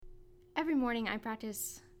every morning I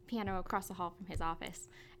practice piano across the hall from his office.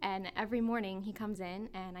 And every morning he comes in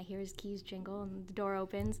and I hear his keys jingle and the door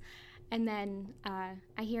opens. And then I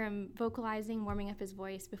hear him vocalizing, warming up his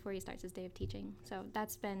voice before he starts his day of teaching. So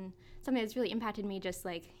that's been something that's really impacted me, just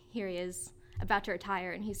like here he is about to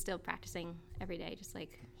retire and he's still practicing every day, just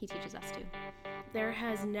like he teaches us to. There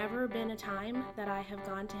has never been a time that I have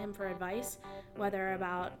gone to him for advice, whether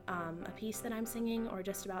about a piece that I'm singing or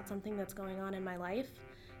just about something that's going on in my life,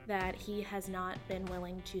 that he has not been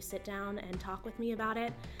willing to sit down and talk with me about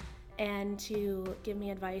it and to give me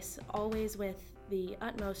advice, always with the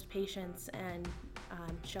utmost patience and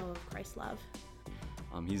show of Christ's love.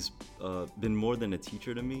 He's been more than a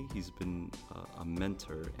teacher to me. He's been a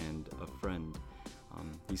mentor and a friend.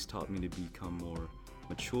 He's taught me to become more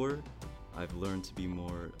mature. I've learned to be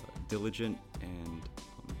more diligent and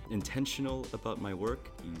intentional about my work.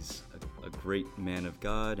 He's a great man of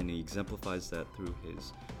God, and he exemplifies that through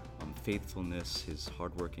his faithfulness, his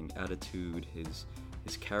hardworking attitude, his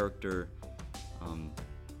character, and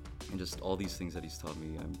just all these things that he's taught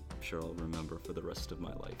me, I'm sure I'll remember for the rest of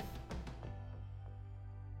my life.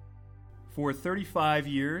 For 35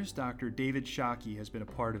 years, Dr. David Shockey has been a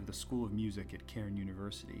part of the School of Music at Cairn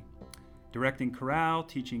University. Directing chorale,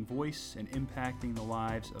 teaching voice, and impacting the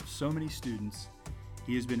lives of so many students,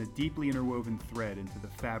 he has been a deeply interwoven thread into the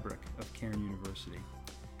fabric of Cairn University.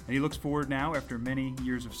 And he looks forward now, after many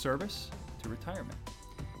years of service, to retirement.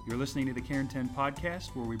 You're listening to the Cairn 10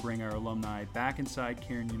 podcast, where we bring our alumni back inside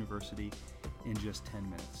Cairn University in just 10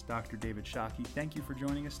 minutes. Dr. David Shockey, thank you for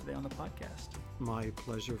joining us today on the podcast. My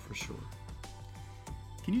pleasure, for sure.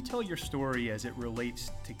 Can you tell your story as it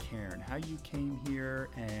relates to Cairn, how you came here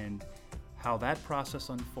and how that process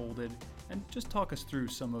unfolded, and just talk us through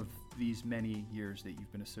some of these many years that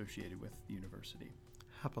you've been associated with the university?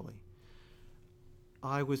 Happily.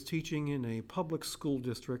 I was teaching in a public school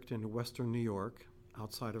district in western New York,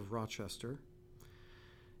 outside of Rochester,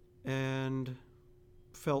 and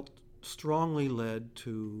felt strongly led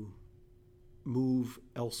to move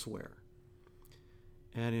elsewhere.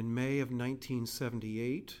 And in May of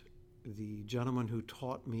 1978, the gentleman who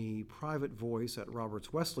taught me private voice at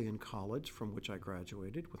Roberts Wesleyan College, from which I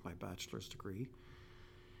graduated with my bachelor's degree,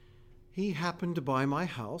 he happened to buy my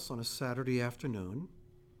house on a Saturday afternoon,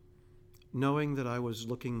 knowing that I was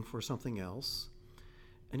looking for something else.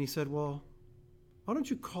 And he said, well, why don't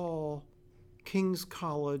you call King's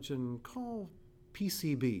College and call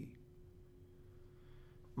PCB?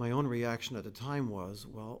 My own reaction at the time was,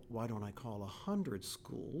 well, why don't I call 100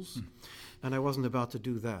 schools? And I wasn't about to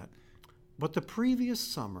do that. But the previous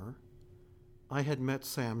summer, I had met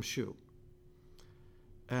Sam Hsu.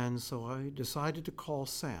 And so I decided to call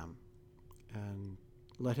Sam and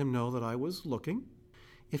let him know that I was looking.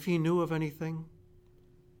 If he knew of anything,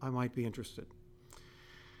 I might be interested.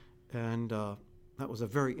 And that was a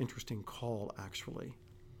very interesting call, actually,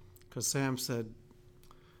 because Sam said,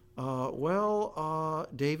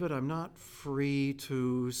 David, I'm not free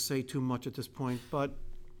to say too much at this point, but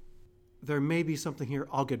there may be something here.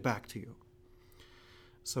 I'll get back to you.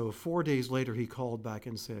 So 4 days later, he called back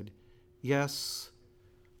and said, yes,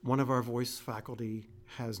 one of our voice faculty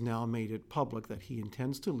has now made it public that he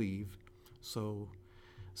intends to leave. So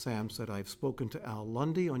Sam said, I've spoken to Al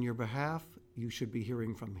Lundy on your behalf. You should be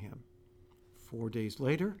hearing from him. 4 days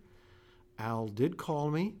later, Al did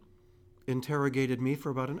call me, interrogated me for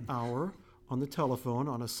about an hour on the telephone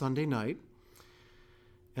on a Sunday night,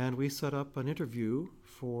 and we set up an interview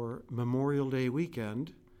for Memorial Day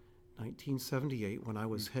weekend, 1978, when I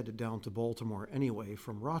was headed down to Baltimore anyway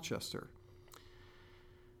from Rochester.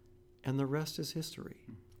 And the rest is history.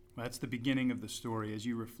 Well, that's the beginning of the story. As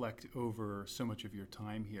you reflect over so much of your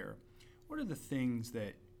time here, what are the things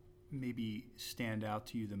that maybe stand out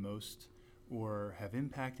to you the most or have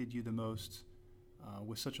impacted you the most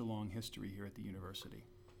with such a long history here at the university?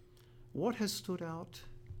 What has stood out?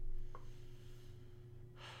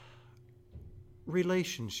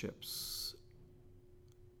 Relationships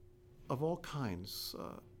of all kinds.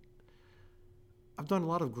 I've done a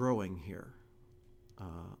lot of growing here.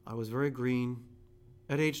 I was very green.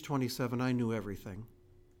 At age 27, I knew everything.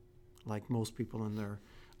 Like most people in their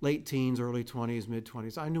late teens, early 20s,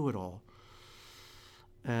 mid-20s, I knew it all.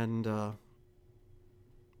 And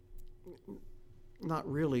not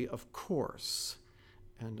really, of course.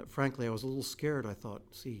 And frankly, I was a little scared. I thought,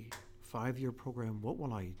 5-year program, what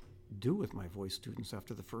will I do with my voice students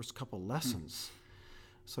after the first couple lessons?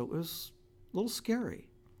 So it was a little scary.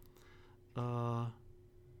 But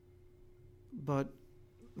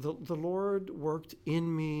the Lord worked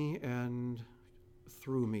in me and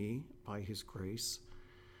through me by his grace.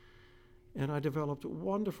 And I developed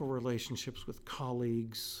wonderful relationships with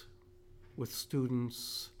colleagues, with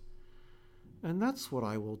students, and that's what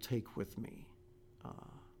I will take with me.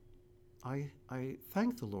 I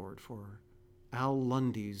thank the Lord for Al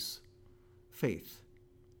Lundy's faith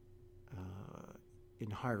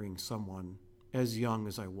in hiring someone as young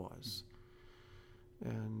as I was.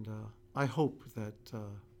 And I hope that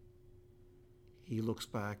he looks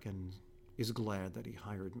back and is glad that he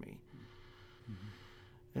hired me.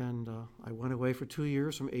 Mm-hmm. And I went away for 2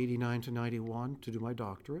 years from 89 to 91 to do my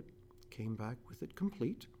doctorate, came back with it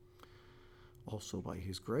complete, also by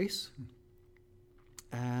his grace.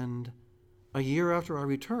 And a year after I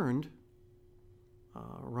returned,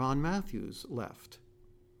 Ron Matthews left,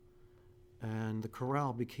 and the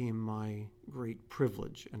chorale became my great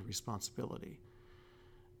privilege and responsibility.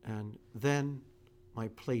 And then my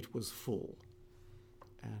plate was full,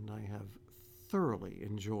 and I have thoroughly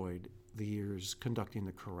enjoyed the years conducting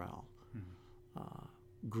the chorale. Mm-hmm.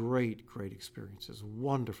 Great experiences,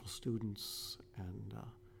 wonderful students, and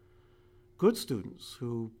good students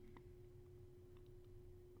who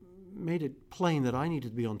made it plain that I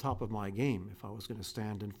needed to be on top of my game if I was going to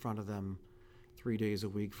stand in front of them 3 days a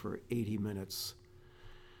week for 80 minutes.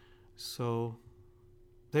 So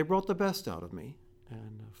they brought the best out of me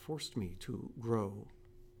and forced me to grow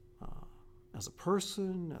as a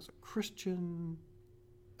person, as a Christian,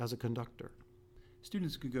 as a conductor.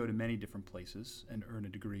 Students could go to many different places and earn a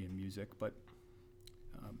degree in music, but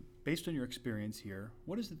based on your experience here,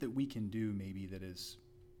 what is it that we can do maybe that is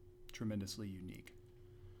tremendously unique?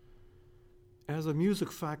 As a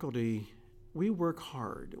music faculty, we work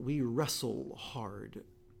hard, we wrestle hard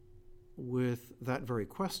with that very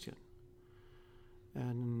question.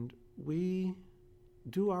 And we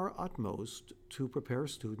do our utmost to prepare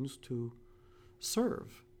students to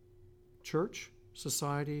serve church,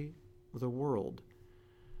 society, the world.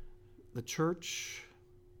 The church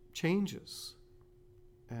changes,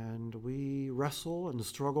 and we wrestle and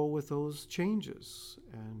struggle with those changes.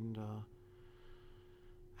 And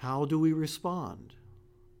how do we respond?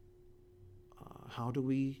 How do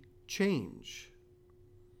we change?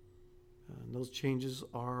 And those changes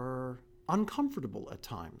are uncomfortable at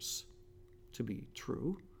times, to be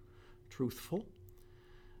truthful.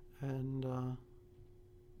 And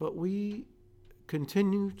but we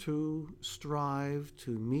continue to strive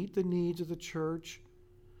to meet the needs of the church,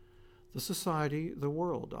 the society, the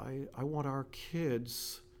world. I want our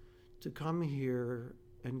kids to come here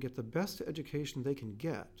and get the best education they can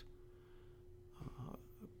get,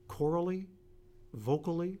 chorally,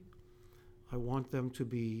 vocally. I want them to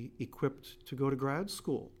be equipped to go to grad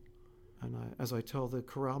school. And as I tell the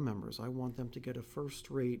chorale members, I want them to get a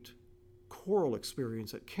first-rate choral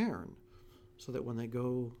experience at Cairn, so that when they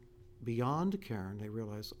go beyond Cairn, they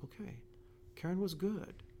realize, okay, Cairn was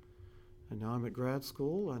good. And now I'm at grad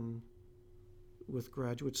school, and with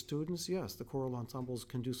graduate students, yes, the choral ensembles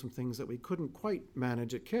can do some things that we couldn't quite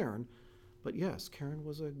manage at Cairn, but yes, Cairn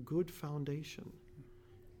was a good foundation.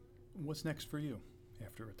 What's next for you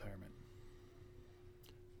after retirement?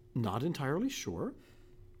 Not entirely sure.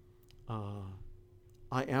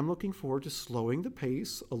 I am looking forward to slowing the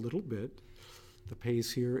pace a little bit. The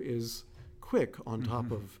pace here is quick on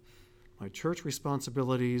top of my church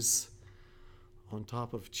responsibilities, on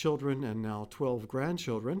top of children and now 12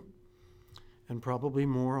 grandchildren, and probably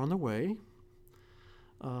more on the way.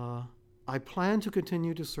 I plan to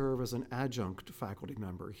continue to serve as an adjunct faculty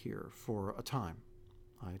member here for a time.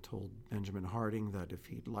 I told Benjamin Harding that if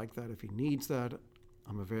he'd like that, if he needs that,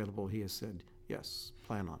 I'm available. He has said, yes,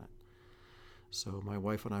 plan on it. So my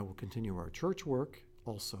wife and I will continue our church work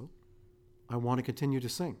also. I want to continue to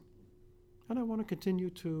sing. And I want to continue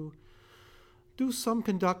to do some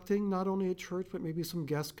conducting, not only at church, but maybe some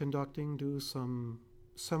guest conducting, do some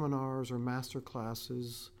seminars or master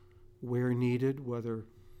classes where needed, whether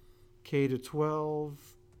K to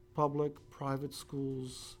 12, public, private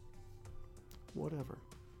schools, whatever.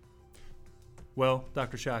 Well,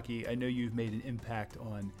 Dr. Shockey, I know you've made an impact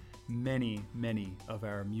on many of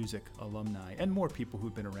our music alumni and more people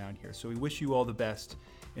who've been around here. So we wish you all the best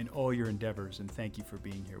in all your endeavors, and thank you for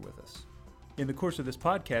being here with us. In the course of this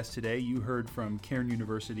podcast today, you heard from Cairn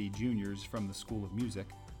University juniors from the School of Music,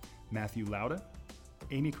 Matthew Lauda,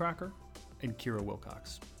 Amy Crocker, and Kira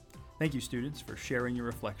Wilcox. Thank you, students, for sharing your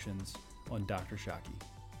reflections on Dr. Shockey.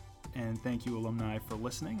 And thank you, alumni, for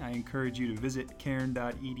listening. I encourage you to visit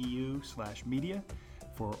cairn.edu/media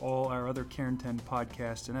for all our other Cairn 10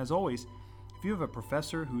 podcasts. And as always, if you have a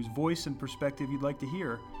professor whose voice and perspective you'd like to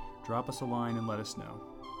hear, drop us a line and let us know.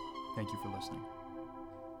 Thank you for listening.